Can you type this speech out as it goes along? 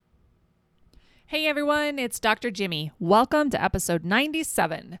Hey everyone, it's Dr. Jimmy. Welcome to episode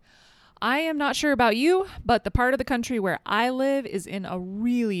 97. I am not sure about you, but the part of the country where I live is in a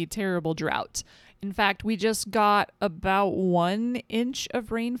really terrible drought. In fact, we just got about 1 inch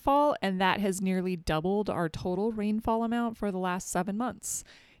of rainfall, and that has nearly doubled our total rainfall amount for the last 7 months.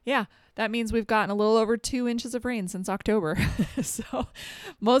 Yeah, that means we've gotten a little over 2 inches of rain since October. So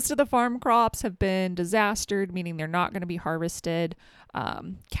most of the farm crops have been disastered, meaning they're not going to be harvested.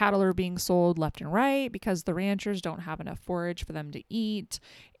 Cattle are being sold left and right because the ranchers don't have enough forage for them to eat.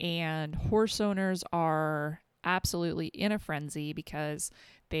 And horse owners are absolutely in a frenzy because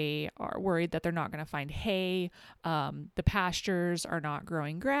they are worried that they're not going to find hay. The pastures are not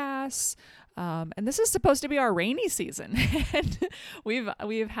growing grass. And this is supposed to be our rainy season. And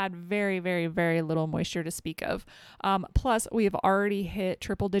we've had very, very, very little moisture to speak of. Plus, we've already hit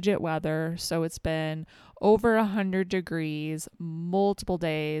triple digit weather. So it's been over 100 degrees, multiple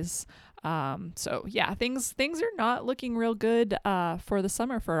days. So yeah, things are not looking real good for the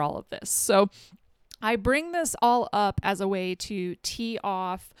summer for all of this. So I bring this all up as a way to tee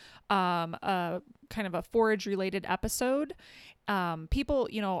off a kind of a forage related episode. People,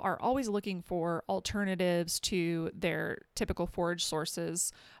 are always looking for alternatives to their typical forage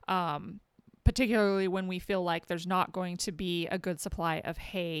sources, particularly when we feel like there's not going to be a good supply of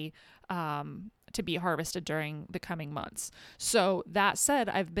hay to be harvested during the coming months. So that said,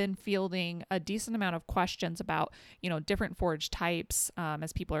 I've been fielding a decent amount of questions about, different forage types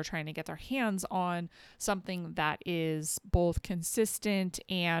as people are trying to get their hands on something that is both consistent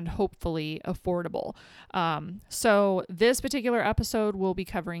and hopefully affordable. So this particular episode will be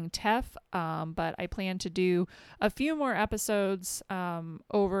covering teff, but I plan to do a few more episodes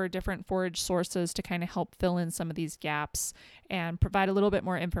over different forage sources to kind of help fill in some of these gaps and provide a little bit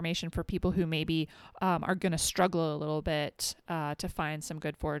more information for people who maybe are going to struggle a little bit to find some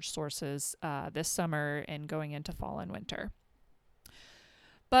good forage sources this summer and going into fall and winter.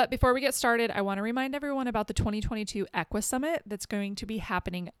 But before we get started, I want to remind everyone about the 2022 Equa Summit that's going to be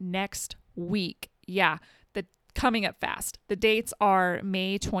happening next week. Yeah, coming up fast. The dates are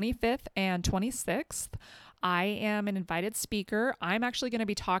May 25th and 26th. I am an invited speaker. I'm actually going to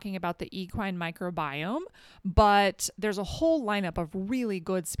be talking about the equine microbiome, but there's a whole lineup of really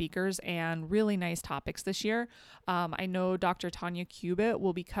good speakers and really nice topics this year. I know Dr. Tanya Cubitt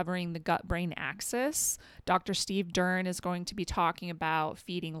will be covering the gut-brain axis. Dr. Steve Dern is going to be talking about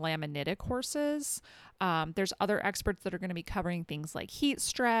feeding laminitic horses. There's other experts that are going to be covering things like heat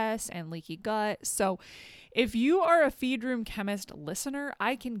stress and leaky gut. So if you are a Feed Room Chemist listener,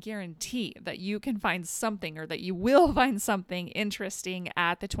 I can guarantee that you can find something or that you will find something interesting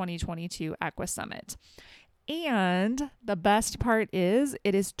at the 2022 Equa Summit. And the best part is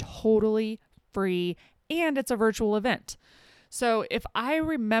it is totally free and it's a virtual event. So if I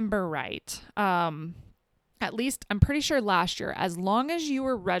remember right, at least I'm pretty sure last year, as long as you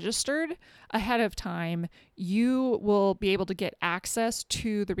were registered ahead of time, you will be able to get access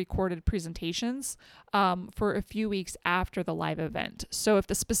to the recorded presentations for a few weeks after the live event. So if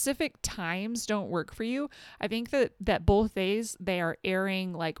the specific times don't work for you, I think that both days they are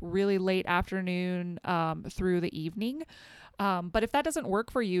airing like really late afternoon through the evening. But if that doesn't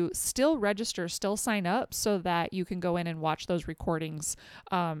work for you, still register, still sign up so that you can go in and watch those recordings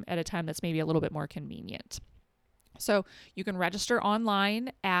at a time that's maybe a little bit more convenient. So you can register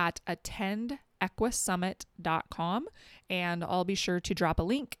online at attendequisummit.com, and I'll be sure to drop a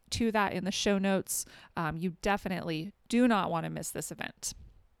link to that in the show notes. You definitely do not want to miss this event.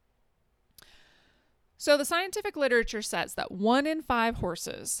 So the scientific literature says that 1 in 5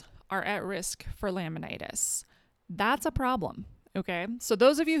 horses are at risk for laminitis. That's a problem. Okay, so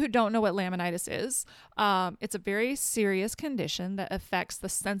those of you who don't know what laminitis is, it's a very serious condition that affects the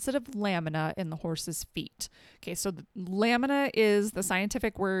sensitive lamina in the horse's feet. Okay, so the lamina is the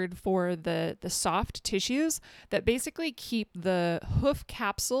scientific word for the soft tissues that basically keep the hoof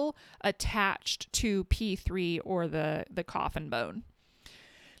capsule attached to P3 or the coffin bone.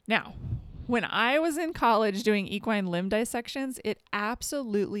 Now, when I was in college doing equine limb dissections, it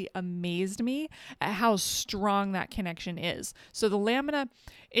absolutely amazed me at how strong that connection is. So the lamina,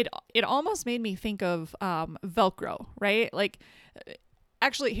 it almost made me think of Velcro, right? Like,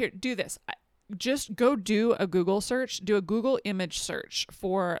 actually, here, do this. Just go do a Google search, do a Google image search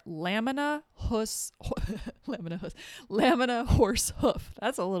for lamina horse hoof.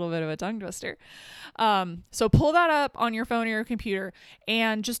 That's a little bit of a tongue twister. So pull that up on your phone or your computer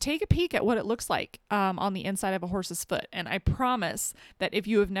and just take a peek at what it looks like on the inside of a horse's foot. And I promise that if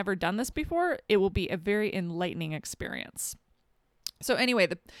you have never done this before, it will be a very enlightening experience. So anyway,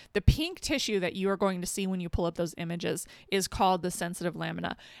 the pink tissue that you are going to see when you pull up those images is called the sensitive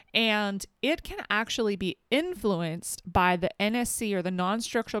lamina. And it can actually be influenced by the NSC, or the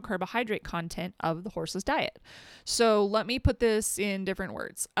non-structural carbohydrate content of the horse's diet. So let me put this in different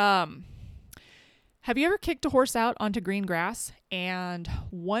words. Have you ever kicked a horse out onto green grass and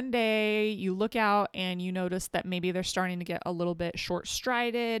one day you look out and you notice that maybe they're starting to get a little bit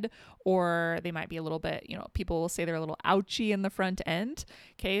short-strided, or they might be a little bit, people will say they're a little ouchy in the front end.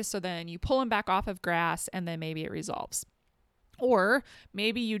 Okay, so then you pull them back off of grass and then maybe it resolves. Or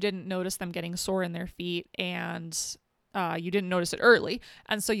maybe you didn't notice them getting sore in their feet and you didn't notice it early,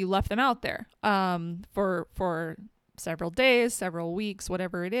 and so you left them out there for several days, several weeks,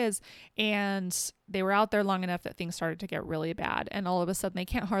 whatever it is, and they were out there long enough that things started to get really bad, and all of a sudden they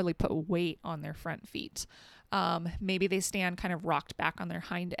can't hardly put weight on their front feet. Maybe they stand kind of rocked back on their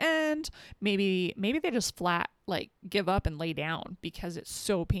hind end. Maybe they just flat give up and lay down because it's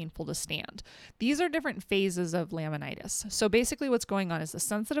so painful to stand. These are different phases of laminitis. So basically what's going on is the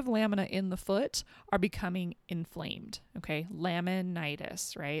sensitive lamina in the foot are becoming inflamed. Okay,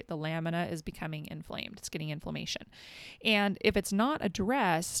 laminitis, right? The lamina is becoming inflamed. It's getting inflammation. And if it's not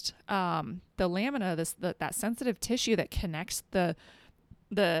addressed, the lamina, that sensitive tissue that connects the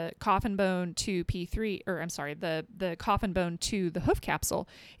coffin bone to P3, or I'm sorry, the coffin bone to the hoof capsule,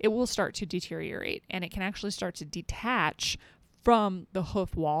 it will start to deteriorate, and it can actually start to detach from the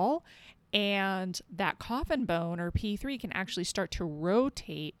hoof wall, and that coffin bone, or P3, can actually start to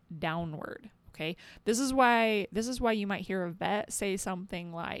rotate downward. Okay, this is why you might hear a vet say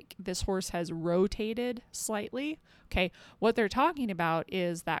something like, this horse has rotated slightly. Okay, what they're talking about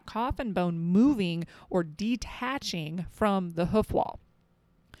is that coffin bone moving or detaching from the hoof wall.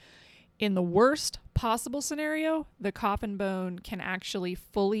 In the worst possible scenario, the coffin bone can actually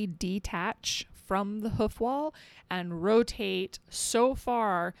fully detach from the hoof wall and rotate so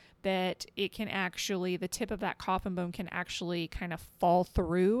far that it can actually, the tip of that coffin bone can actually kind of fall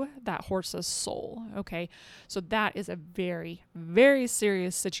through that horse's sole. Okay, so that is a very, very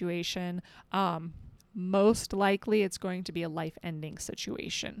serious situation. Most likely it's going to be a life-ending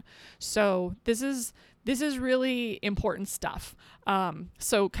situation. So this is really important stuff.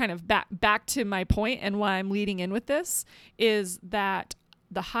 So kind of back to my point, and why I'm leading in with this is that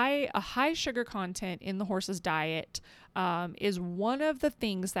a high sugar content in the horse's diet is one of the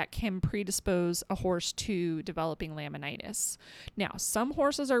things that can predispose a horse to developing laminitis. Now, some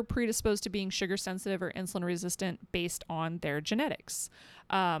horses are predisposed to being sugar sensitive or insulin resistant based on their genetics.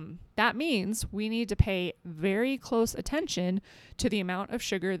 That means we need to pay very close attention to the amount of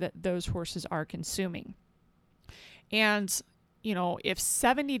sugar that those horses are consuming. And, if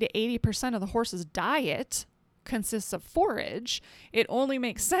 70 to 80% of the horse's diet consists of forage, it only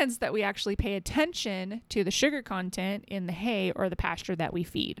makes sense that we actually pay attention to the sugar content in the hay or the pasture that we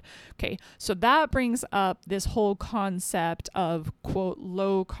feed. Okay, so that brings up this whole concept of, quote,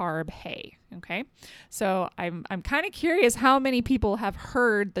 low carb hay. Okay, so I'm kind of curious how many people have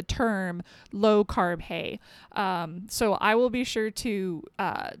heard the term low carb hay. So I will be sure to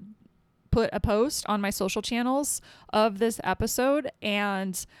put a post on my social channels of this episode,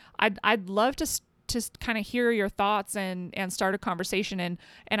 and I'd love to just kind of hear your thoughts and start a conversation. And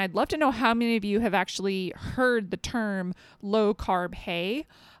I'd love to know how many of you have actually heard the term low carb hay,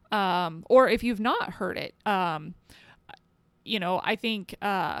 or if you've not heard it. I think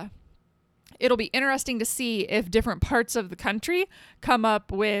it'll be interesting to see if different parts of the country come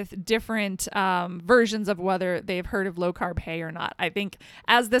up with different versions of whether they've heard of low carb hay or not. I think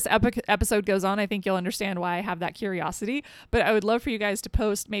as this episode goes on, I think you'll understand why I have that curiosity. But I would love for you guys to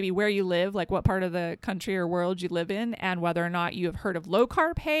post maybe where you live, like what part of the country or world you live in, and whether or not you have heard of low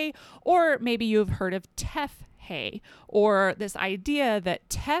carb hay, or maybe you've heard of teff hay, or this idea that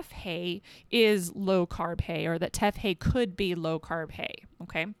teff hay is low carb hay, or that teff hay could be low carb hay.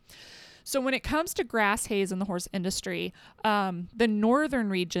 Okay. So when it comes to grass hays in the horse industry, the northern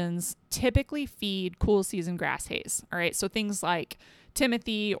regions typically feed cool season grass hays. All right. So things like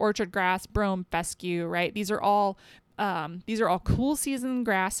Timothy, orchard grass, brome, fescue, right? These are all cool season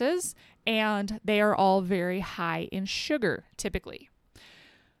grasses, and they are all very high in sugar typically.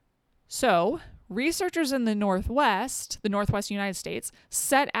 So researchers in the Northwest United States,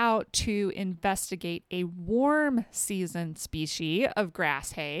 set out to investigate a warm season species of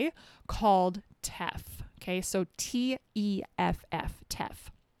grass hay called teff. Okay, so Teff,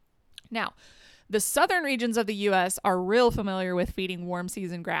 teff. Now, The southern regions of the US are real familiar with feeding warm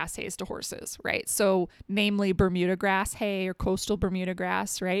season grass hays to horses, right? So, namely Bermuda grass hay or coastal Bermuda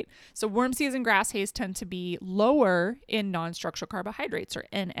grass, right? So, warm season grass hays tend to be lower in non-structural carbohydrates or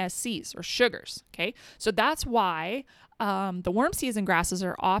NSCs or sugars, okay? So, that's why the warm season grasses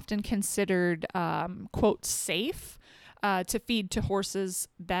are often considered, quote, safe to feed to horses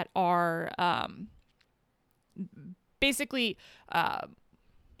that are basically,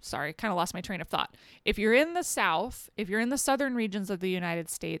 sorry, kind of lost my train of thought. If you're in the South, if you're in the southern regions of the United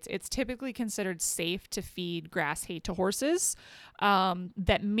States, it's typically considered safe to feed grass hay to horses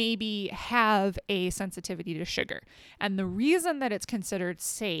that maybe have a sensitivity to sugar. And the reason that it's considered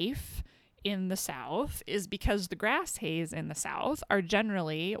safe in the South is because the grass hays in the South are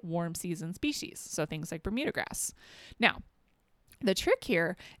generally warm season species. So things like Bermuda grass. Now, the trick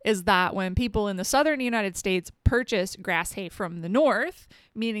here is that when people in the southern United States purchase grass hay from the north,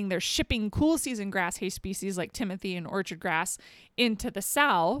 meaning they're shipping cool season grass hay species like Timothy and orchard grass into the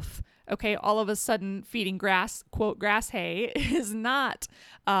south, okay, all of a sudden feeding grass, quote, grass hay is not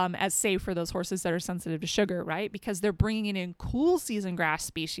as safe for those horses that are sensitive to sugar, right? Because they're bringing in cool season grass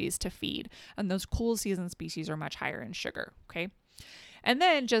species to feed, and those cool season species are much higher in sugar, okay? And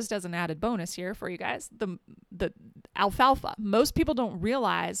then just as an added bonus here for you guys, the alfalfa. Most people don't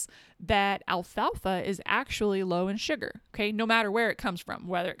realize that alfalfa is actually low in sugar, okay? No matter where it comes from,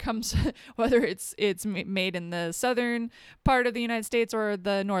 whether it's made in the southern part of the United States or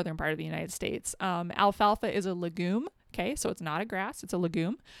the northern part of the United States. Alfalfa is a legume. Okay, so it's not a grass, it's a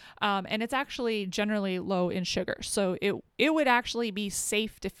legume, and it's actually generally low in sugar. So it would actually be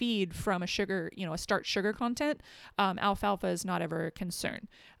safe to feed from a sugar, a starch sugar content. Alfalfa is not ever a concern.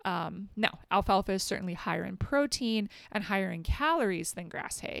 Now, alfalfa is certainly higher in protein and higher in calories than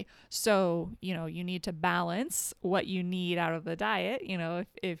grass hay. So, you need to balance what you need out of the diet,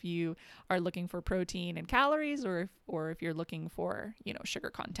 if you are looking for protein and calories or if you're looking for, sugar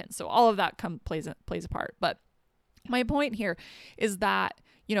content. So all of that plays a part. But my point here is that,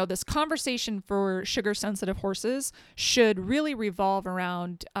 this conversation for sugar sensitive horses should really revolve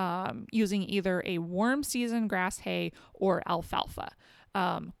around using either a warm season grass hay or alfalfa.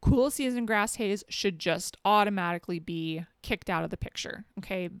 Cool season grass hays should just automatically be kicked out of the picture.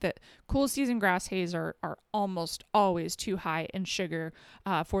 Okay. The cool season grass hays are almost always too high in sugar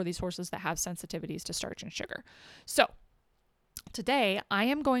for these horses that have sensitivities to starch and sugar. So today, I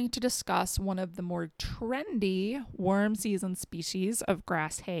am going to discuss one of the more trendy warm season species of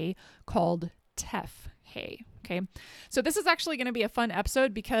grass hay called teff hay. Okay, so this is actually going to be a fun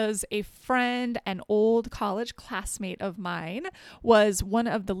episode because a friend, an old college classmate of mine, was one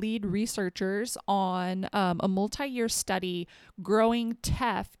of the lead researchers on a multi-year study growing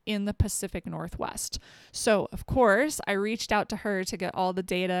teff in the Pacific Northwest. So, of course, I reached out to her to get all the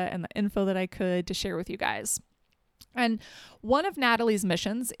data and the info that I could to share with you guys. And one of Natalie's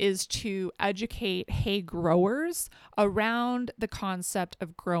missions is to educate hay growers around the concept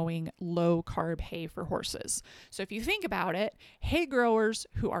of growing low carb hay for horses. So if you think about it, hay growers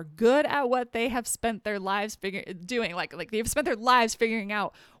who are good at what they have spent their lives doing, like they've spent their lives figuring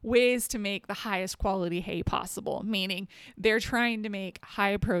out ways to make the highest quality hay possible, meaning they're trying to make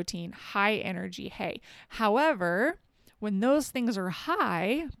high protein, high energy hay. However, when those things are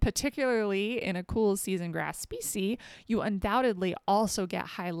high, particularly in a cool season grass species, you undoubtedly also get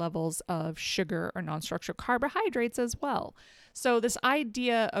high levels of sugar or non-structural carbohydrates as well. So this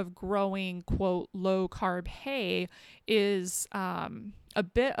idea of growing, quote, low carb hay is a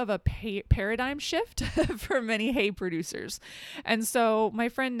bit of a paradigm shift for many hay producers. And so my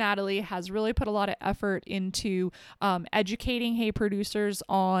friend Natalie has really put a lot of effort into educating hay producers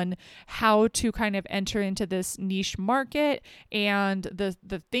on how to kind of enter into this niche market and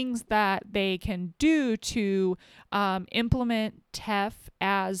the things that they can do to implement teff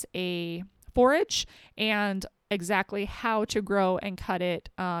as a forage and exactly how to grow and cut it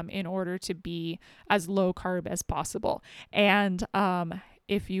in order to be as low carb as possible. And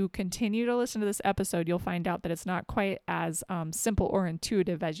if you continue to listen to this episode, you'll find out that it's not quite as simple or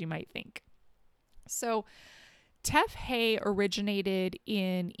intuitive as you might think. So teff hay originated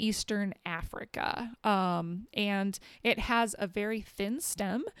in Eastern Africa, and it has a very thin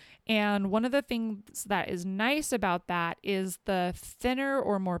stem. And one of the things that is nice about that is the thinner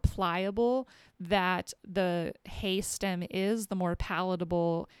or more pliable that the hay stem is, the more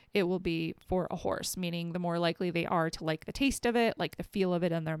palatable it will be for a horse, meaning the more likely they are to like the taste of it, like the feel of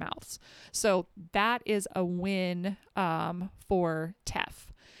it in their mouths. So that is a win for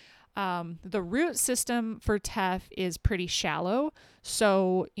teff. The root system for teff is pretty shallow.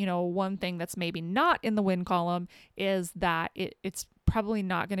 So, one thing that's maybe not in the win column is that it's probably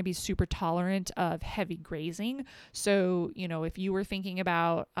not going to be super tolerant of heavy grazing. So, if you were thinking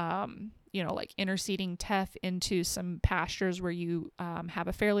about, like interseeding teff into some pastures where you have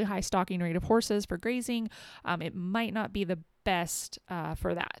a fairly high stocking rate of horses for grazing, it might not be the best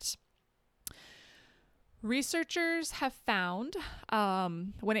for that. Researchers have found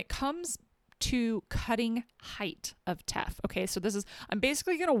when it comes to cutting height of teff. Okay, so I'm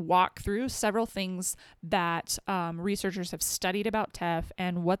basically going to walk through several things that researchers have studied about teff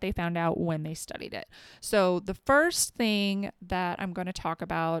and what they found out when they studied it. So the first thing that I'm going to talk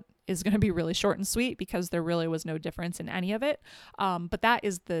about is going to be really short and sweet because there really was no difference in any of it. But that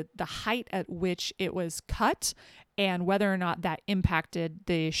is the height at which it was cut and whether or not that impacted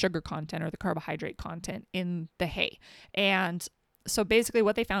the sugar content or the carbohydrate content in the hay. And so basically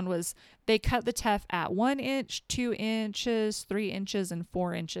what they found was they cut the teff at 1 inch, 2 inches, 3 inches, and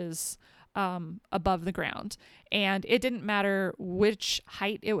 4 inches above the ground. And it didn't matter which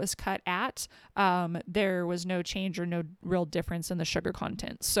height it was cut at. There was no change or no real difference in the sugar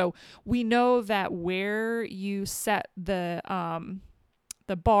content. So we know that where you set the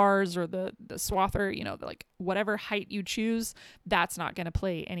bars or the swather, like whatever height you choose, that's not going to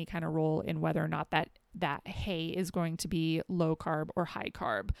play any kind of role in whether or not that hay is going to be low carb or high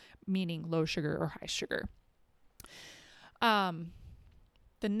carb, meaning low sugar or high sugar.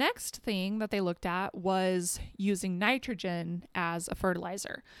 The next thing that they looked at was using nitrogen as a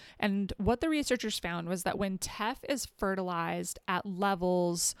fertilizer. And what the researchers found was that when teff is fertilized at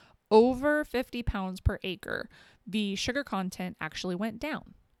levels over 50 pounds per acre, the sugar content actually went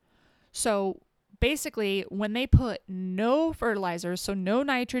down. So basically, when they put no fertilizers, so no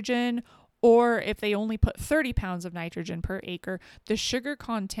nitrogen, or if they only put 30 pounds of nitrogen per acre, the sugar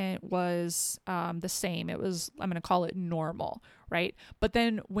content was the same. It was, I'm going to call it normal, right? But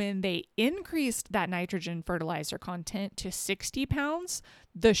then when they increased that nitrogen fertilizer content to 60 pounds,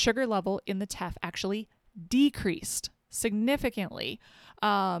 the sugar level in the teff actually decreased significantly.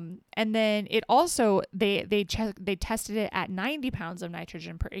 And then it also, they tested it at 90 pounds of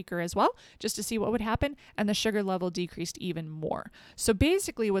nitrogen per acre as well, just to see what would happen. And the sugar level decreased even more. So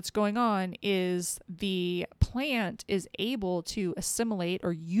basically what's going on is the plant is able to assimilate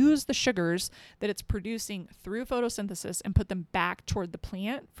or use the sugars that it's producing through photosynthesis and put them back toward the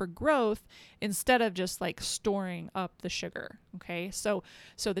plant for growth instead of just like storing up the sugar. Okay. So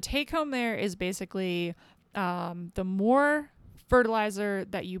the take home there is basically, the more fertilizer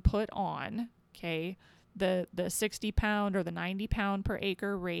that you put on, okay, the 60 pound or the 90 pound per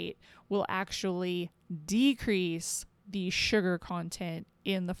acre rate will actually decrease the sugar content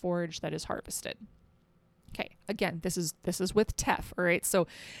in the forage that is harvested. Okay, again, this is with teff, all right? So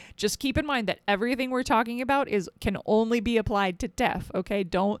just keep in mind that everything we're talking about can only be applied to teff, okay?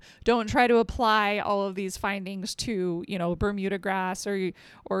 Don't try to apply all of these findings to, Bermuda grass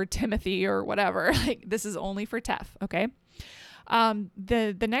or Timothy or whatever. Like, this is only for teff, okay?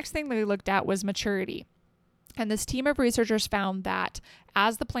 The next thing that we looked at was maturity. And this team of researchers found that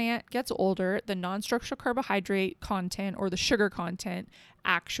as the plant gets older, the non-structural carbohydrate content or the sugar content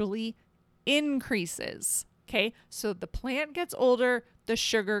actually increases. Okay, so the plant gets older, the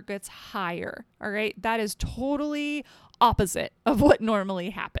sugar gets higher. All right, that is totally opposite of what normally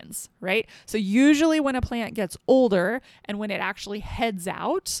happens, right? So usually when a plant gets older and when it actually heads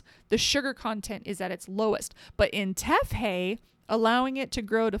out, the sugar content is at its lowest. But in teff hay, allowing it to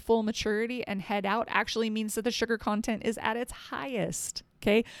grow to full maturity and head out actually means that the sugar content is at its highest.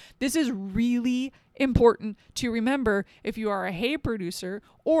 Okay, this is really important to remember if you are a hay producer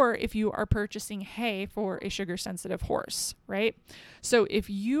or if you are purchasing hay for a sugar sensitive horse, right? So if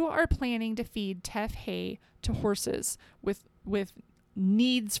you are planning to feed teff hay to horses with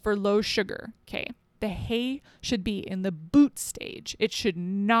needs for low sugar, okay, the hay should be in the boot stage. It should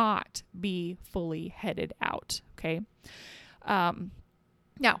not be fully headed out, okay?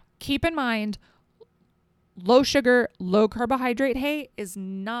 Now, keep in mind, low sugar, low carbohydrate hay is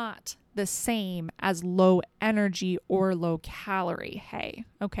not the same as low energy or low calorie hay.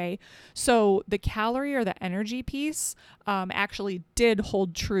 Okay. So the calorie or the energy piece actually did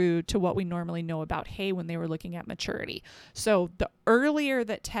hold true to what we normally know about hay when they were looking at maturity. So the earlier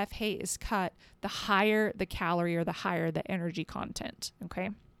that teff hay is cut, the higher the calorie or the higher the energy content. Okay.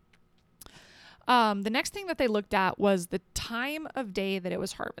 The next thing that they looked at was the time of day that it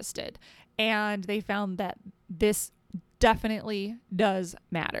was harvested. And they found that this definitely does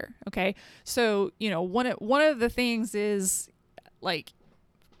matter. Okay. So, one of the things is like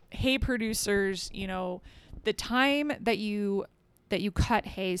hay producers, the time that you cut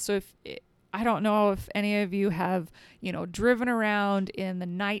hay. So I don't know if any of you have, driven around in the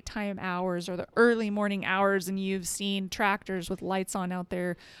nighttime hours or the early morning hours and you've seen tractors with lights on out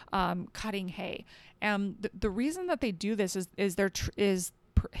there cutting hay. And the reason that they do this is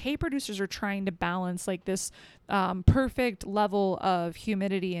hay producers are trying to balance like this perfect level of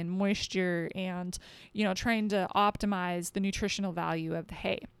humidity and moisture and, trying to optimize the nutritional value of the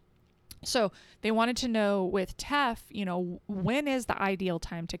hay. So they wanted to know with teff, when is the ideal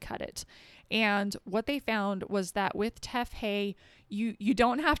time to cut it? And what they found was that with teff hay, you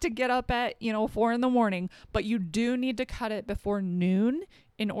don't have to get up at, 4 a.m, but you do need to cut it before noon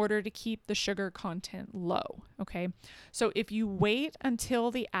in order to keep the sugar content low. Okay. So if you wait until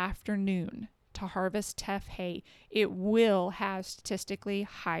the afternoon to harvest teff hay, it will have statistically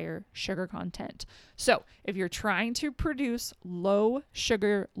higher sugar content. So if you're trying to produce low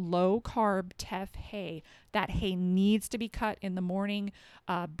sugar, low carb teff hay, that hay needs to be cut in the morning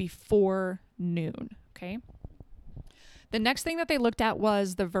before noon. Okay. The next thing that they looked at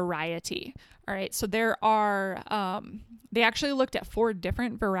was the variety. All right, so there are, they actually looked at 4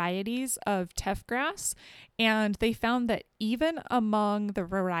 different varieties of teff grass, and they found that even among the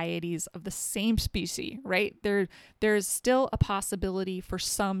varieties of the same species, right, there's still a possibility for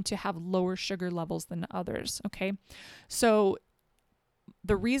some to have lower sugar levels than others, okay? So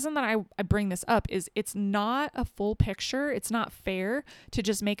the reason that I bring this up is it's not a full picture. It's not fair to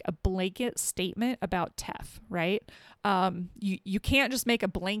just make a blanket statement about teff, right? You can't just make a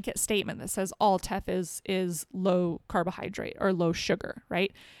blanket statement that says all teff is low carbohydrate or low sugar,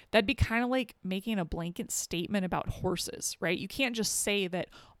 right? That'd be kind of like making a blanket statement about horses, right? You can't just say that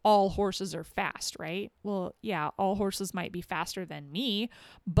all horses are fast, right? Well, yeah, all horses might be faster than me,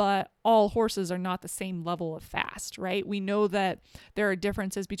 but all horses are not the same level of fast, right? We know that there are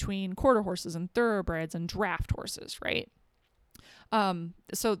differences between quarter horses and thoroughbreds and draft horses, right?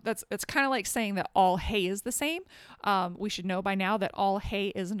 So it's kind of like saying that all hay is the same. We should know by now that all hay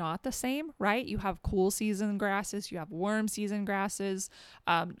is not the same, right? You have cool season grasses, you have warm season grasses,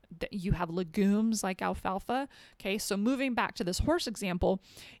 you have legumes like alfalfa. Okay, so moving back to this horse example,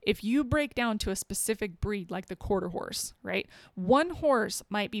 if you break down to a specific breed like the quarter horse, right? One horse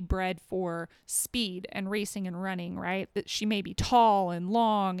might be bred for speed and racing and running, right? That she may be tall and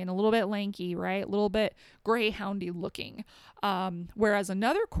long and a little bit lanky, right? A little bit greyhoundy looking. Whereas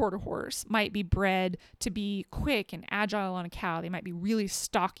another quarter horse might be bred to be quick and agile on a cow. They might be really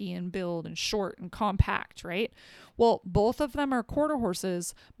stocky in build and short and compact, right? Well, both of them are quarter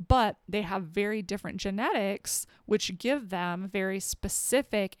horses, but they have very different genetics, which give them very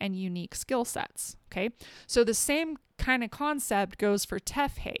specific and unique skill sets, okay? So the same kind of concept goes for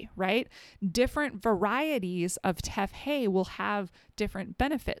teff hay, right? Different varieties of teff hay will have different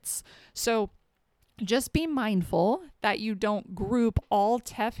benefits. So just be mindful that you don't group all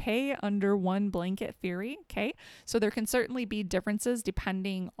teff hay under one blanket theory, okay? So there can certainly be differences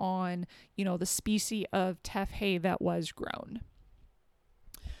depending on, the species of teff hay that was grown.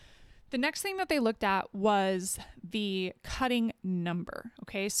 The next thing that they looked at was the cutting number,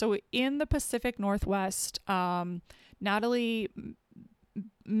 okay? So in the Pacific Northwest, Natalie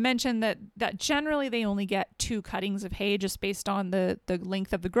mentioned that generally they only get 2 cuttings of hay just based on the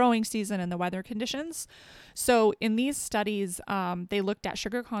length of the growing season and the weather conditions. So in these studies, they looked at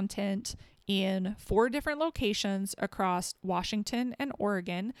sugar content in 4 different locations across Washington and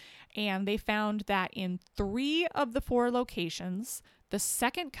Oregon, and they found that in 3 of the 4 locations, the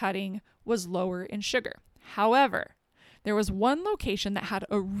second cutting was lower in sugar. However, there was one location that had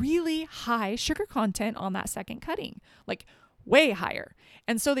a really high sugar content on that second cutting, like way higher.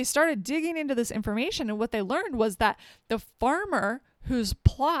 And so they started digging into this information, and what they learned was that the farmer whose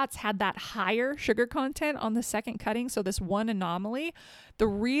plots had that higher sugar content on the second cutting, so this one anomaly, the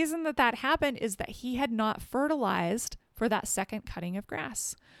reason that happened is that he had not fertilized for that second cutting of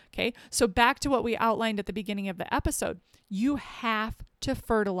grass. Okay, so back to what we outlined at the beginning of the episode, you have to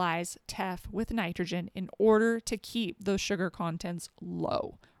fertilize teff with nitrogen in order to keep those sugar contents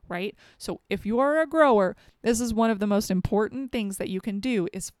low. Right? So if you are a grower, this is one of the most important things that you can do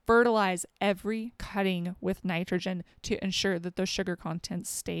is fertilize every cutting with nitrogen to ensure that those sugar contents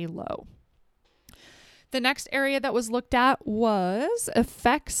stay low. The next area that was looked at was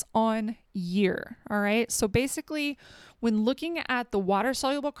effects on year. All right. So basically, when looking at the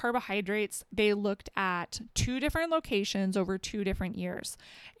water-soluble carbohydrates, they looked at 2 different locations over 2 different years.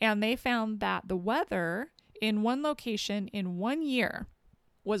 And they found that the weather in one location in 1 year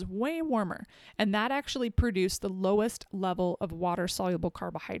was way warmer, and that actually produced the lowest level of water-soluble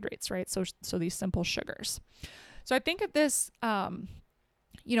carbohydrates, right? So these simple sugars. So I think of this,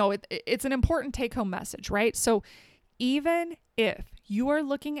 it's an important take-home message, right? So even if you are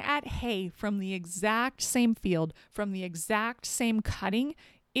looking at hay from the exact same field, from the exact same cutting,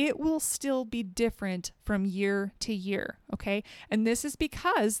 it will still be different from year to year, okay? And this is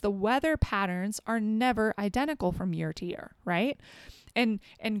because the weather patterns are never identical from year to year, right? And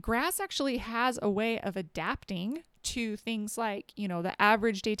grass actually has a way of adapting to things like, the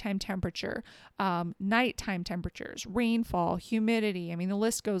average daytime temperature, nighttime temperatures, rainfall, humidity. I mean, the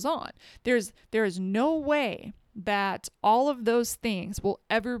list goes on. There is no way that all of those things will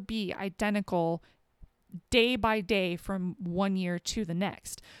ever be identical day by day from one year to the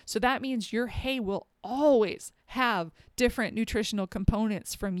next. So that means your hay will always have different nutritional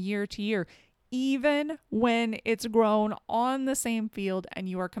components from year to year, even when it's grown on the same field and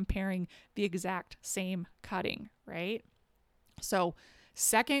you are comparing the exact same cutting, right? So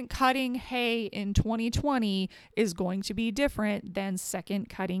second cutting hay in 2020 is going to be different than second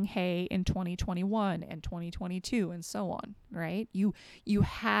cutting hay in 2021 and 2022 and so on, right? You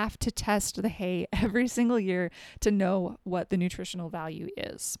have to test the hay every single year to know what the nutritional value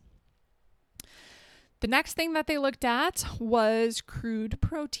is. The next thing that they looked at was crude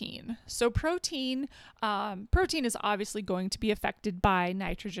protein. So protein is obviously going to be affected by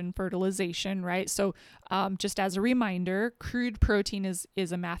nitrogen fertilization, right? So just as a reminder, crude protein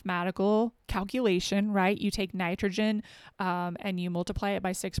is a mathematical calculation, right? You take nitrogen and you multiply it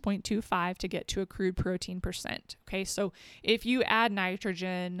by 6.25 to get to a crude protein percent. Okay, so if you add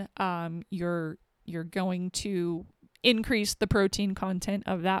nitrogen, you're going to increase the protein content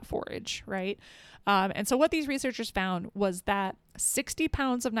of that forage, right? And so what these researchers found was that 60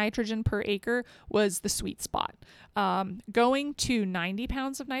 pounds of nitrogen per acre was the sweet spot. Going to 90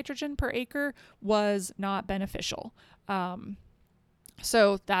 pounds of nitrogen per acre was not beneficial.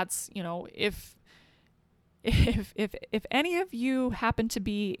 So that's, if any of you happen to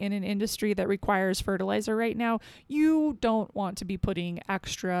be in an industry that requires fertilizer right now, you don't want to be putting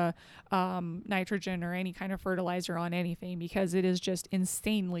extra nitrogen or any kind of fertilizer on anything because it is just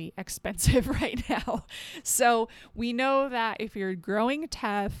insanely expensive right now. So we know that if you're growing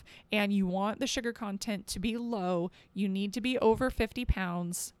teff and you want the sugar content to be low, you need to be over 50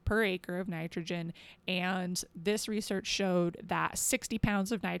 pounds per acre of nitrogen. And this research showed that 60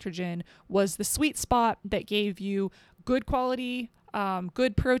 pounds of nitrogen was the sweet spot that gave you good quality,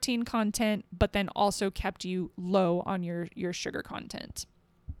 good protein content, but then also kept you low on your sugar content.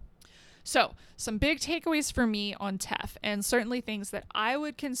 So some big takeaways for me on teff, and certainly things that I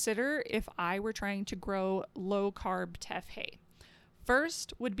would consider if I were trying to grow low carb teff hay.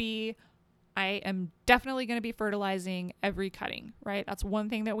 First would be, I am definitely going to be fertilizing every cutting, right? That's one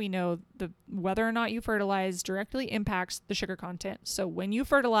thing that we know. Whether or not you fertilize directly impacts the sugar content. So when you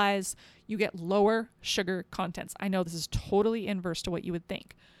fertilize, you get lower sugar contents. I know this is totally inverse to what you would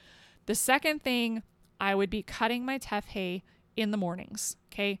think. The second thing, I would be cutting my teff hay in the mornings,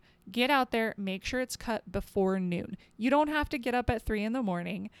 okay? Get out there, make sure it's cut before noon. You don't have to get up at 3 in the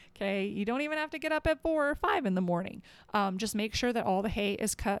morning, okay? You don't even have to get up at 4 or 5 in the morning. Just make sure that all the hay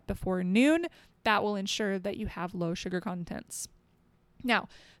is cut before noon. That will ensure that you have low sugar contents. Now,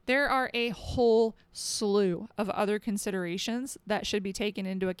 there are a whole slew of other considerations that should be taken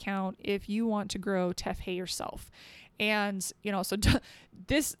into account if you want to grow teff hay yourself. And, so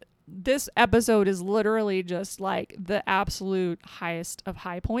this episode is literally just like the absolute highest of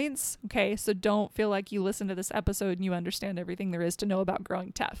high points. Okay. So don't feel like you listen to this episode and you understand everything there is to know about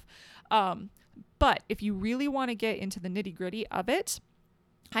growing teff. But if you really want to get into the nitty gritty of it,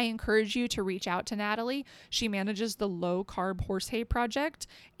 I encourage you to reach out to Natalie. She manages the Low Carb Horse Hay Project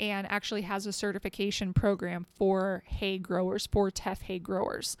and actually has a certification program for hay growers, for teff hay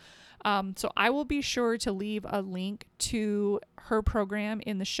growers. So I will be sure to leave a link to her program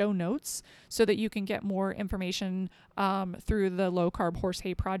in the show notes so that you can get more information through the Low Carb Horse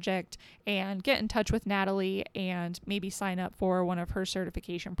Hay Project and get in touch with Natalie and maybe sign up for one of her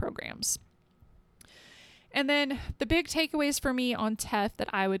certification programs. And then the big takeaways for me on teff that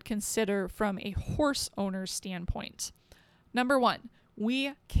I would consider from a horse owner's standpoint. Number one,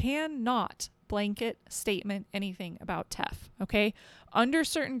 we cannot blanket statement anything about teff, okay? Under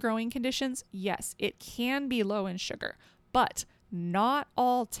certain growing conditions, yes, it can be low in sugar, but not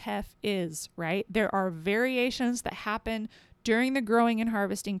all teff is, right? There are variations that happen during the growing and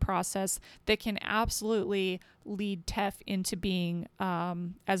harvesting process that can absolutely lead teff into being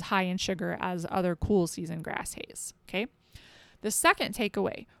as high in sugar as other cool season grass hays, okay? The second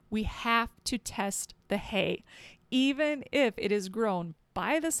takeaway, we have to test the hay. Even if it is grown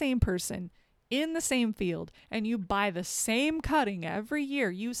by the same person in the same field and you buy the same cutting every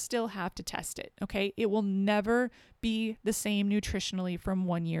year, you still have to test it, okay? It will never be the same nutritionally from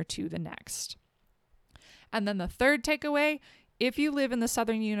one year to the next. And then the third takeaway if you live in the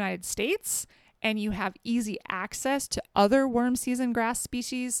southern United States and you have easy access to other warm season grass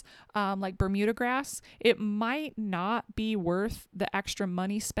species like Bermuda grass, it might not be worth the extra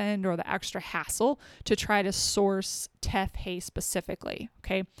money spend or the extra hassle to try to source teff hay specifically.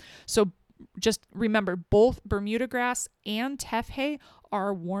 Okay, so just remember, both Bermuda grass and teff hay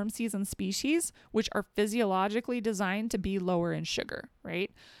are warm season species, which are physiologically designed to be lower in sugar,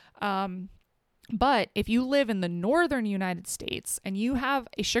 right? But if you live in the northern United States and you have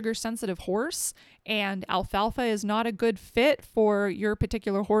a sugar sensitive horse and alfalfa is not a good fit for your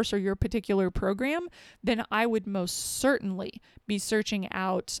particular horse or your particular program, then I would most certainly be searching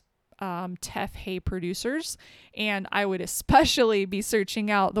out teff hay producers, and I would especially be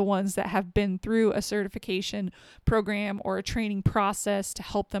searching out the ones that have been through a certification program or a training process to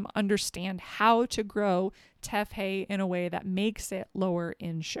help them understand how to grow teff hay in a way that makes it lower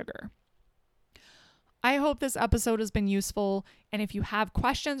in sugar. I hope this episode has been useful, and if you have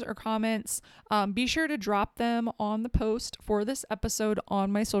questions or comments, be sure to drop them on the post for this episode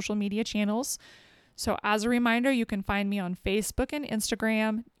on my social media channels. So as a reminder, you can find me on Facebook and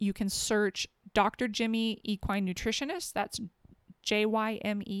Instagram. You can search Dr. Jimmy Equine Nutritionist. That's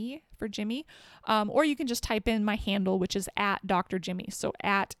JYME for Jimmy. Or you can just type in my handle, which is at Dr. Jimmy. So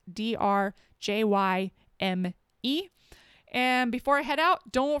at DRJYME. And before I head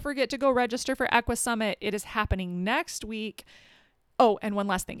out, don't forget to go register for Equa Summit. It is happening next week. Oh, and one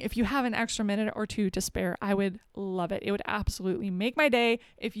last thing. If you have an extra minute or two to spare, I would love it. It would absolutely make my day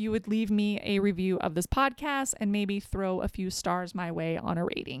if you would leave me a review of this podcast and maybe throw a few stars my way on a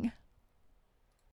rating.